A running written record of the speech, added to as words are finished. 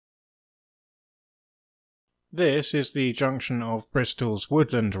This is the junction of Bristol's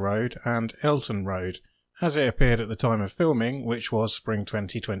Woodland Road and Elton Road, as it appeared at the time of filming, which was spring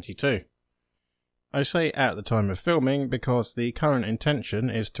 2022. I say at the time of filming because the current intention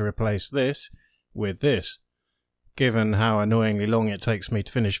is to replace this with this. Given how annoyingly long it takes me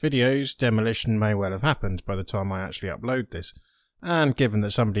to finish videos, demolition may well have happened by the time I actually upload this, and given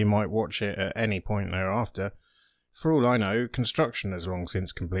that somebody might watch it at any point thereafter, for all I know, construction has long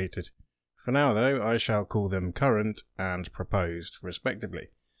since completed. For now though, I shall call them current and proposed, respectively.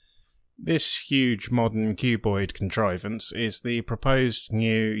 This huge modern cuboid contrivance is the proposed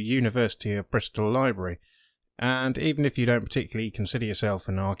new University of Bristol Library, and even if you don't particularly consider yourself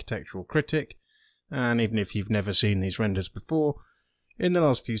an architectural critic, and even if you've never seen these renders before, in the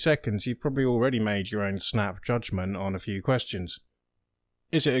last few seconds you've probably already made your own snap judgment on a few questions.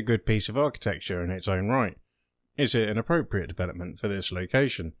 Is it a good piece of architecture in its own right? Is it an appropriate development for this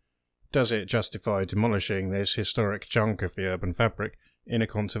location? Does it justify demolishing this historic chunk of the urban fabric in a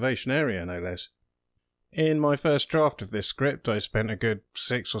conservation area, no less? In my first draft of this script, I spent a good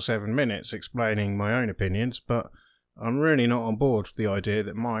 6 or 7 minutes explaining my own opinions, but I'm really not on board with the idea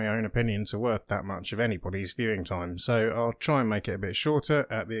that my own opinions are worth that much of anybody's viewing time, so I'll try and make it a bit shorter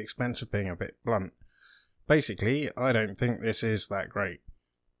at the expense of being a bit blunt. Basically, I don't think this is that great.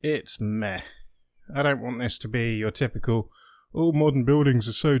 It's meh. I don't want this to be your typical "all modern buildings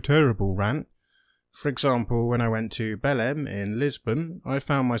are so terrible" rant. For example, when I went to Belém in Lisbon, I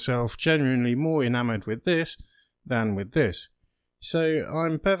found myself genuinely more enamoured with this than with this. So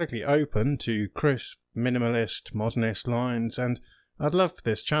I'm perfectly open to crisp, minimalist, modernist lines, and I'd love for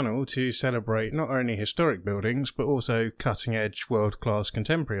this channel to celebrate not only historic buildings, but also cutting-edge, world-class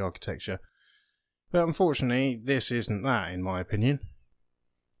contemporary architecture. But unfortunately, this isn't that, in my opinion.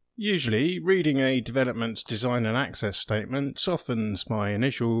 Usually, reading a development's design and access statement softens my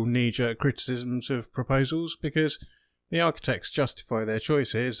initial knee-jerk criticisms of proposals because the architects justify their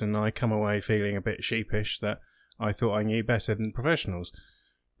choices and I come away feeling a bit sheepish that I thought I knew better than professionals.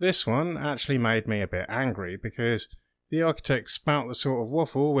 This one actually made me a bit angry because the architects spout the sort of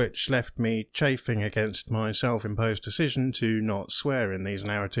waffle which left me chafing against my self-imposed decision to not swear in these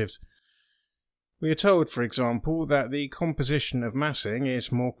narratives. We are told, for example, that the composition of massing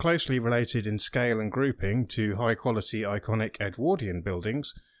is more closely related in scale and grouping to high-quality iconic Edwardian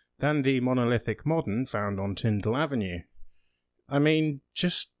buildings than the monolithic modern found on Tyndall Avenue. I mean,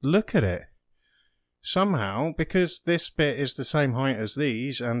 just look at it. Somehow, because this bit is the same height as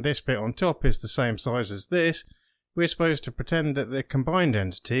these and this bit on top is the same size as this, we're supposed to pretend that the combined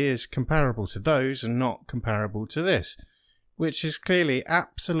entity is comparable to those and not comparable to this, which is clearly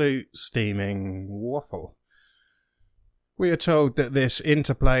absolute steaming waffle. We are told that this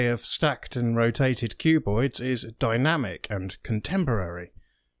interplay of stacked and rotated cuboids is dynamic and contemporary,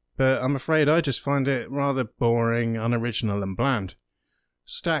 but I'm afraid I just find it rather boring, unoriginal and bland.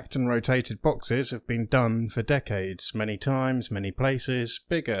 Stacked and rotated boxes have been done for decades, many times, many places,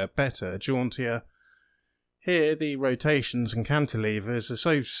 bigger, better, jauntier. Here the rotations and cantilevers are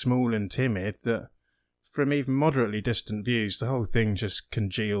so small and timid that from even moderately distant views, the whole thing just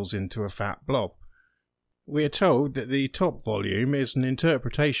congeals into a fat blob. We are told that the top volume is an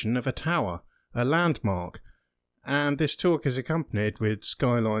interpretation of a tower, a landmark, and this talk is accompanied with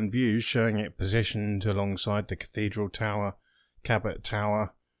skyline views showing it positioned alongside the Cathedral Tower, Cabot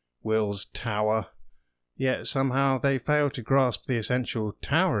Tower, Will's Tower, yet somehow they fail to grasp the essential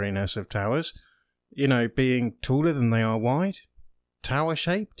toweriness of towers, being taller than they are wide,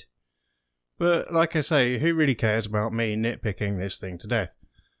 tower-shaped. But like I say, who really cares about me nitpicking this thing to death?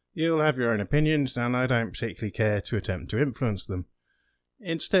 You'll have your own opinions, and I don't particularly care to attempt to influence them.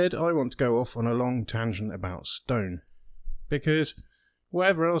 Instead, I want to go off on a long tangent about stone. Because,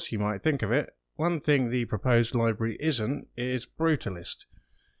 whatever else you might think of it, one thing the proposed library isn't is brutalist.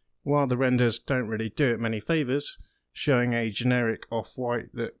 While the renders don't really do it many favours, showing a generic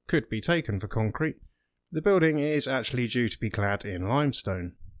off-white that could be taken for concrete, the building is actually due to be clad in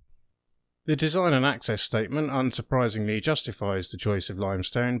limestone. The design and access statement unsurprisingly justifies the choice of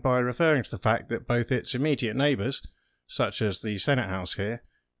limestone by referring to the fact that both its immediate neighbours, such as the Senate House here,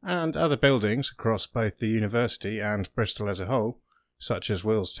 and other buildings across both the university and Bristol as a whole, such as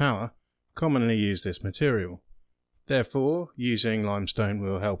Will's Tower, commonly use this material. Therefore, using limestone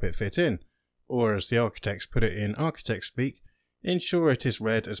will help it fit in, or as the architects put it in architect speak, ensure it is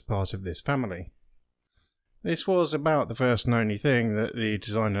read as part of this family. This was about the first and only thing that the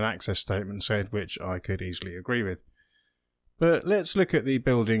design and access statement said which I could easily agree with. But let's look at the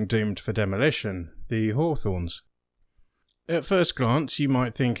building doomed for demolition, the Hawthorns. At first glance you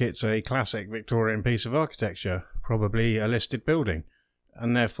might think it's a classic Victorian piece of architecture, probably a listed building,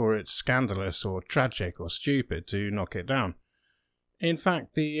 and therefore it's scandalous or tragic or stupid to knock it down. In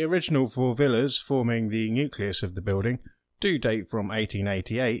fact, the original 4 villas forming the nucleus of the building do date from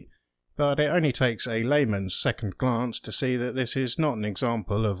 1888, but it only takes a layman's second glance to see that this is not an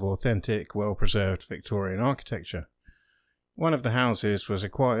example of authentic, well-preserved Victorian architecture. One of the houses was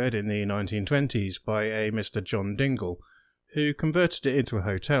acquired in the 1920s by a Mr. John Dingle, who converted it into a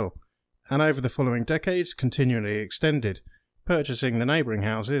hotel, and over the following decades continually extended, purchasing the neighbouring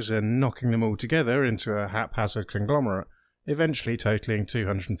houses and knocking them all together into a haphazard conglomerate, eventually totalling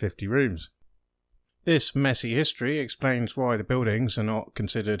 250 rooms. This messy history explains why the buildings are not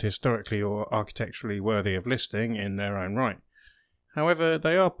considered historically or architecturally worthy of listing in their own right. However,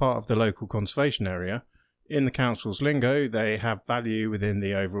 they are part of the local conservation area. In the council's lingo, they have value within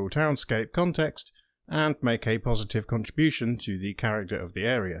the overall townscape context and make a positive contribution to the character of the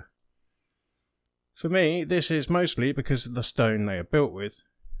area. For me, this is mostly because of the stone they are built with.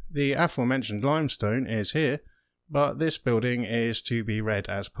 The aforementioned limestone is here, but this building is to be read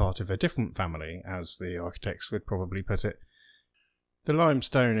as part of a different family, as the architects would probably put it. The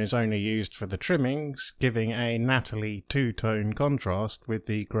limestone is only used for the trimmings, giving a nattily two-tone contrast with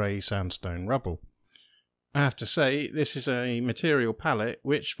the grey sandstone rubble. I have to say, this is a material palette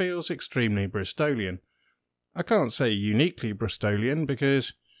which feels extremely Bristolian. I can't say uniquely Bristolian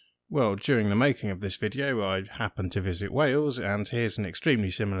because, well, during the making of this video I happened to visit Wales, and here's an extremely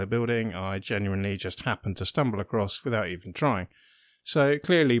similar building I genuinely just happened to stumble across without even trying. So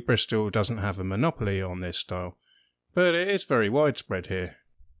clearly Bristol doesn't have a monopoly on this style, but it is very widespread here.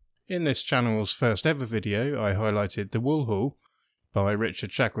 In this channel's first ever video I highlighted the Wool Hall by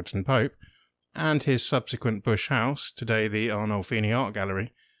Richard Shackleton Pope, and his subsequent Bush House, today the Arnolfini Art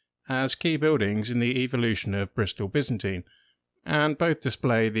Gallery, as key buildings in the evolution of Bristol Byzantine, and both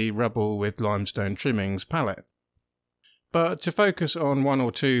display the rubble with limestone trimmings palette. But to focus on one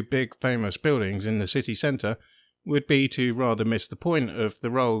or two big famous buildings in the city centre would be to rather miss the point of the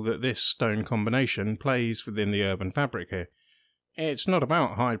role that this stone combination plays within the urban fabric here. It's not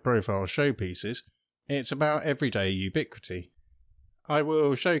about high-profile showpieces, it's about everyday ubiquity. I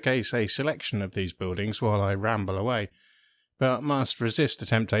will showcase a selection of these buildings while I ramble away, but must resist the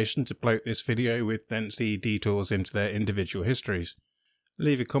temptation to bloat this video with lengthy detours into their individual histories.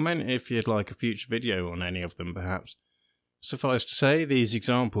 Leave a comment if you'd like a future video on any of them perhaps. Suffice to say, these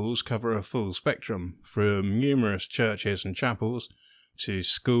examples cover a full spectrum, from numerous churches and chapels, to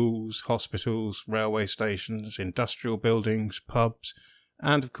schools, hospitals, railway stations, industrial buildings, pubs,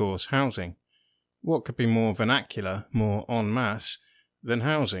 and of course housing. What could be more vernacular, more en masse, than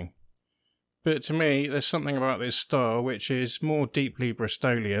housing? But to me, there's something about this style which is more deeply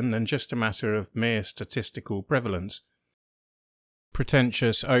Bristolian than just a matter of mere statistical prevalence.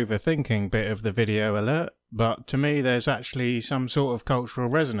 Pretentious overthinking bit of the video alert, but to me there's actually some sort of cultural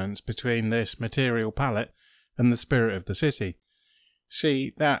resonance between this material palette and the spirit of the city.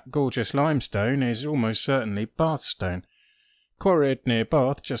 See, that gorgeous limestone is almost certainly Bath stone, quarried near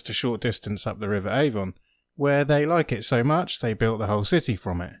Bath just a short distance up the River Avon, where they like it so much they built the whole city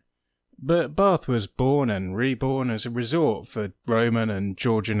from it. But Bath was born and reborn as a resort for Roman and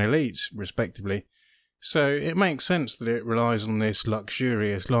Georgian elites, respectively, so it makes sense that it relies on this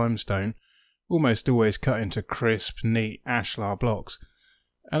luxurious limestone, almost always cut into crisp, neat ashlar blocks,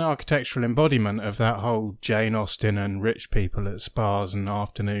 an architectural embodiment of that whole Jane Austen and rich people at spas and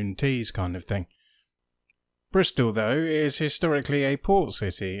afternoon teas kind of thing. Bristol, though, is historically a port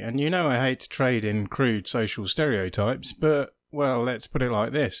city, and you know I hate to trade in crude social stereotypes, but, well, let's put it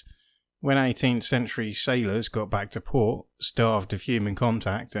like this. When 18th century sailors got back to port, starved of human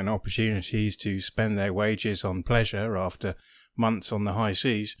contact and opportunities to spend their wages on pleasure after months on the high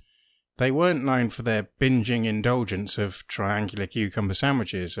seas, they weren't known for their binging indulgence of triangular cucumber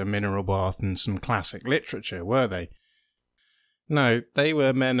sandwiches, a mineral bath and some classic literature, were they? No, they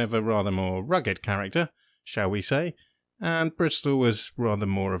were men of a rather more rugged character, shall we say, and Bristol was rather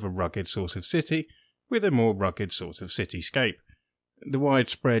more of a rugged sort of city, with a more rugged sort of cityscape. The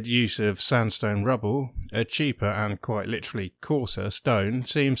widespread use of sandstone rubble, a cheaper and quite literally coarser stone,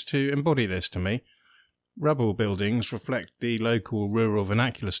 seems to embody this to me. Rubble buildings reflect the local rural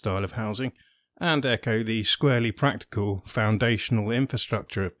vernacular style of housing, and echo the squarely practical, foundational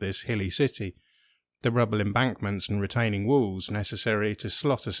infrastructure of this hilly city, the rubble embankments and retaining walls necessary to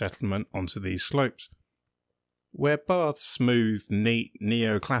slot a settlement onto these slopes. Where Bath's smooth, neat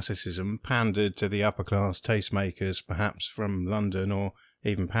neoclassicism pandered to the upper-class tastemakers perhaps from London or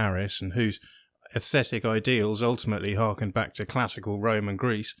even Paris, and whose aesthetic ideals ultimately harkened back to classical Rome and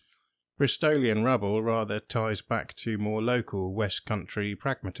Greece, Bristolian rubble rather ties back to more local West Country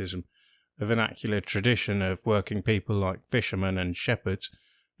pragmatism, a vernacular tradition of working people like fishermen and shepherds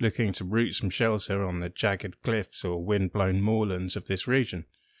looking to root some shelter on the jagged cliffs or wind-blown moorlands of this region.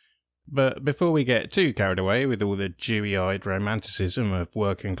 But before we get too carried away with all the dewy-eyed romanticism of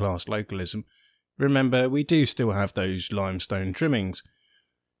working-class localism, remember we do still have those limestone trimmings.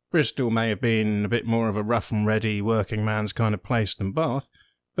 Bristol may have been a bit more of a rough-and-ready working man's kind of place than Bath,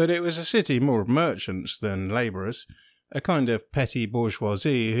 but it was a city more of merchants than labourers, a kind of petty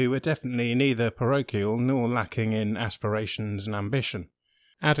bourgeoisie who were definitely neither parochial nor lacking in aspirations and ambition.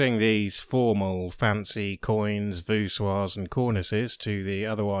 Adding these formal, fancy coins, voussoirs and cornices to the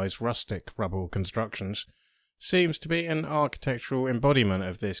otherwise rustic Rubble constructions seems to be an architectural embodiment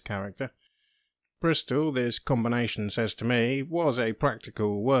of this character. Bristol, this combination says to me, was a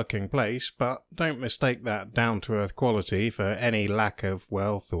practical working place, but don't mistake that down-to-earth quality for any lack of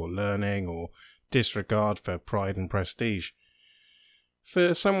wealth or learning or disregard for pride and prestige.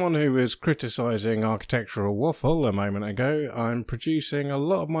 For someone who was criticising architectural waffle a moment ago, I'm producing a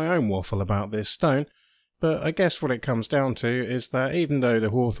lot of my own waffle about this stone, but I guess what it comes down to is that even though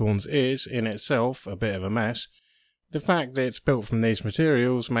the Hawthorns is, in itself, a bit of a mess, the fact that it's built from these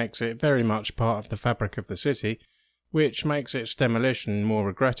materials makes it very much part of the fabric of the city, which makes its demolition more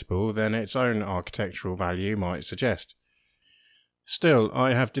regrettable than its own architectural value might suggest. Still,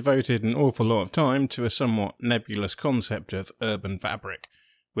 I have devoted an awful lot of time to a somewhat nebulous concept of urban fabric,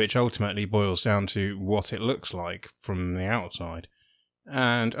 which ultimately boils down to what it looks like from the outside.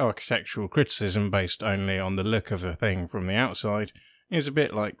 And architectural criticism based only on the look of a thing from the outside is a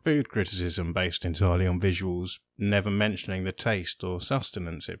bit like food criticism based entirely on visuals, never mentioning the taste or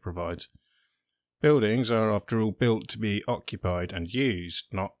sustenance it provides. Buildings are after all built to be occupied and used,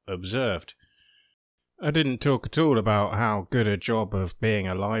 not observed. I didn't talk at all about how good a job of being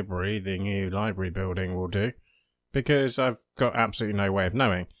a library the new library building will do, because I've got absolutely no way of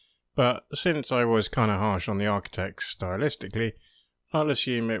knowing, but since I was kind of harsh on the architects stylistically, I'll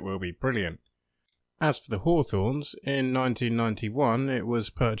assume it will be brilliant. As for the Hawthorns, in 1991 it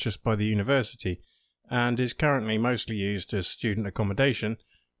was purchased by the university, and is currently mostly used as student accommodation,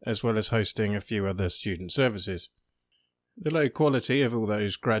 as well as hosting a few other student services. The low quality of all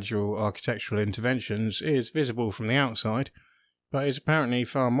those gradual architectural interventions is visible from the outside, but is apparently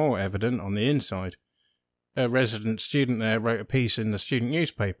far more evident on the inside. A resident student there wrote a piece in the student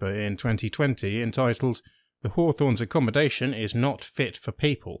newspaper in 2020 entitled "The Hawthorns' accommodation is not fit for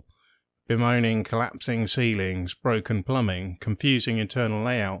people," bemoaning collapsing ceilings, broken plumbing, confusing internal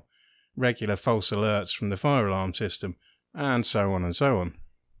layout, regular false alerts from the fire alarm system, and so on and so on.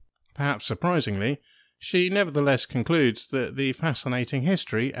 Perhaps surprisingly, she nevertheless concludes that the fascinating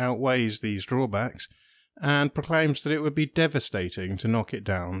history outweighs these drawbacks, and proclaims that it would be devastating to knock it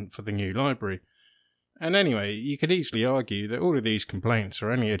down for the new library. And anyway, you could easily argue that all of these complaints are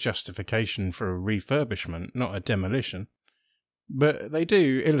only a justification for a refurbishment, not a demolition. But they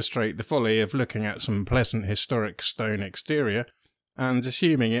do illustrate the folly of looking at some pleasant historic stone exterior and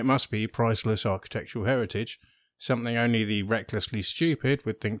assuming it must be priceless architectural heritage, something only the recklessly stupid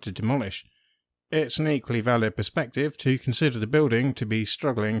would think to demolish. It's an equally valid perspective to consider the building to be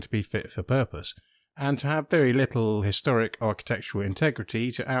struggling to be fit for purpose, and to have very little historic architectural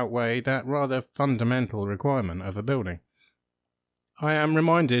integrity to outweigh that rather fundamental requirement of a building. I am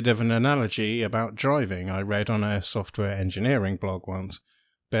reminded of an analogy about driving I read on a software engineering blog once.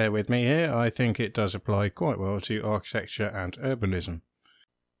 Bear with me here, I think it does apply quite well to architecture and urbanism.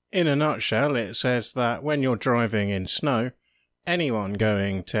 In a nutshell, it says that when you're driving in snow, anyone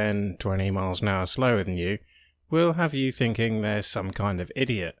going 10-20 miles an hour slower than you will have you thinking there's some kind of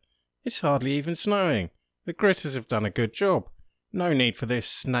idiot. It's hardly even snowing. The gritters have done a good job. No need for this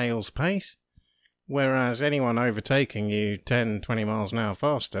snail's pace. Whereas anyone overtaking you 10-20 miles an hour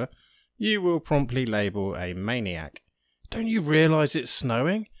faster, you will promptly label a maniac. Don't you realise it's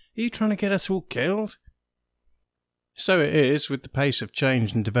snowing? Are you trying to get us all killed? So it is with the pace of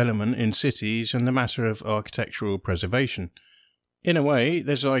change and development in cities and the matter of architectural preservation. In a way,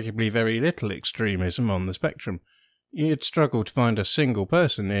 there's arguably very little extremism on the spectrum. You'd struggle to find a single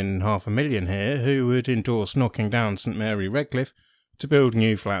person in 500,000 here who would endorse knocking down St Mary Redcliffe to build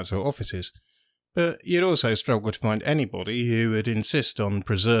new flats or offices. But you'd also struggle to find anybody who would insist on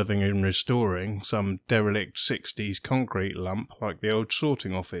preserving and restoring some derelict 60s concrete lump like the old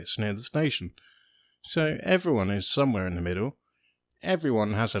sorting office near the station. So everyone is somewhere in the middle.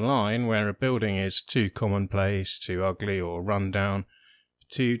 Everyone has a line where a building is too commonplace, too ugly or run down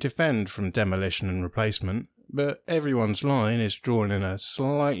to defend from demolition and replacement, but everyone's line is drawn in a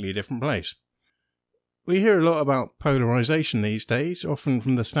slightly different place. We hear a lot about polarisation these days, often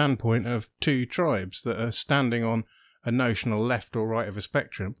from the standpoint of two tribes that are standing on a notional left or right of a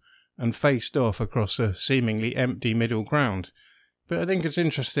spectrum, and faced off across a seemingly empty middle ground. But I think it's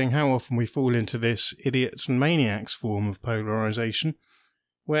interesting how often we fall into this idiots and maniacs form of polarisation,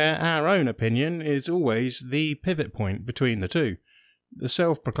 where our own opinion is always the pivot point between the two, the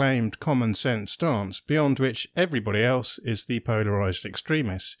self-proclaimed common sense stance beyond which everybody else is the polarised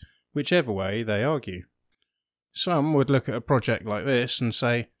extremist, whichever way they argue. Some would look at a project like this and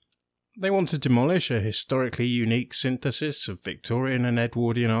say, they want to demolish a historically unique synthesis of Victorian and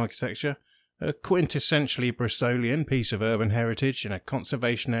Edwardian architecture, a quintessentially Bristolian piece of urban heritage in a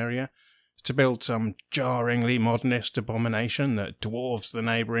conservation area, to build some jarringly modernist abomination that dwarfs the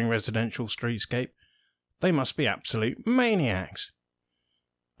neighbouring residential streetscape. They must be absolute maniacs.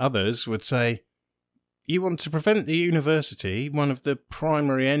 Others would say, you want to prevent the university, one of the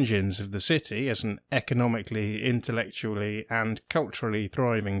primary engines of the city as an economically, intellectually and culturally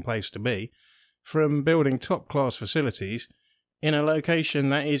thriving place to be, from building top-class facilities in a location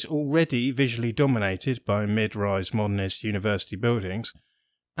that is already visually dominated by mid-rise modernist university buildings,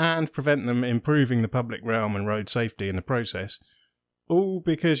 and prevent them improving the public realm and road safety in the process, all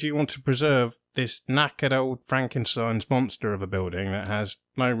because you want to preserve this knackered old Frankenstein's monster of a building that has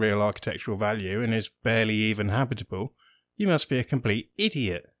no real architectural value and is barely even habitable. You must be a complete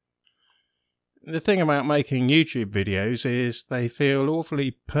idiot. The thing about making YouTube videos is they feel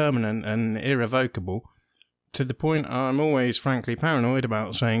awfully permanent and irrevocable, to the point I'm always frankly paranoid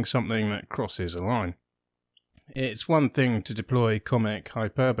about saying something that crosses a line. It's one thing to deploy comic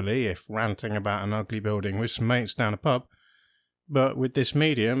hyperbole if ranting about an ugly building with some mates down a pub, but with this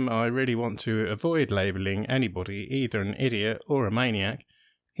medium I really want to avoid labelling anybody either an idiot or a maniac,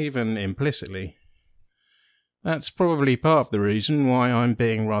 even implicitly. That's probably part of the reason why I'm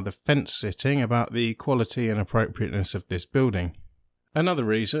being rather fence-sitting about the quality and appropriateness of this building. Another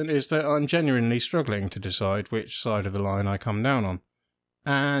reason is that I'm genuinely struggling to decide which side of the line I come down on.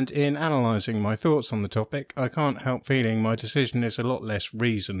 And in analysing my thoughts on the topic, I can't help feeling my decision is a lot less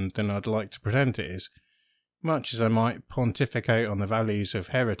reasoned than I'd like to pretend it is. Much as I might pontificate on the values of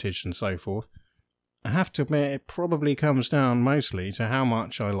heritage and so forth, I have to admit it probably comes down mostly to how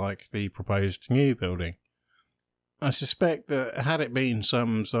much I like the proposed new building. I suspect that had it been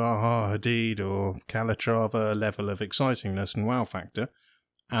some Zaha Hadid or Calatrava level of excitingness and wow factor,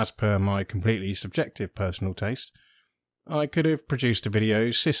 as per my completely subjective personal taste, I could have produced a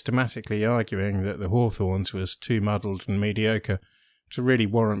video systematically arguing that the Hawthorns was too muddled and mediocre to really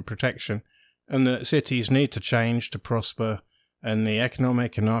warrant protection, and that cities need to change to prosper, and the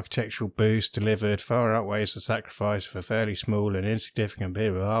economic and architectural boost delivered far outweighs the sacrifice for fairly small and insignificant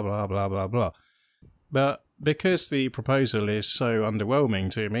people, blah blah blah blah blah. But because the proposal is so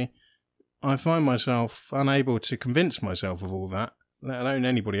underwhelming to me, I find myself unable to convince myself of all that, let alone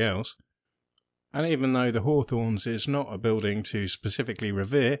anybody else. And even though the Hawthorns is not a building to specifically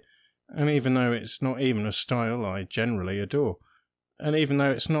revere, and even though it's not even a style I generally adore, and even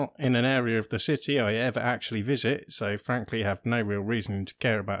though it's not in an area of the city I ever actually visit, so frankly have no real reason to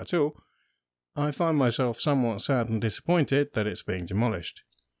care about at all, I find myself somewhat sad and disappointed that it's being demolished.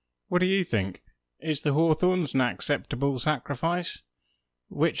 What do you think? Is the Hawthorns an acceptable sacrifice?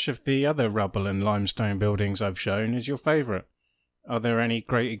 Which of the other rubble and limestone buildings I've shown is your favourite? Are there any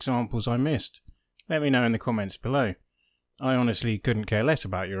great examples I missed? Let me know in the comments below. I honestly couldn't care less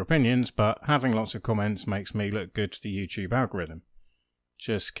about your opinions, but having lots of comments makes me look good to the YouTube algorithm.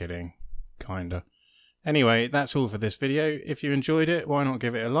 Just kidding. Kinda. Anyway, that's all for this video. If you enjoyed it, why not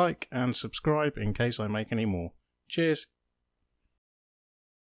give it a like and subscribe in case I make any more. Cheers!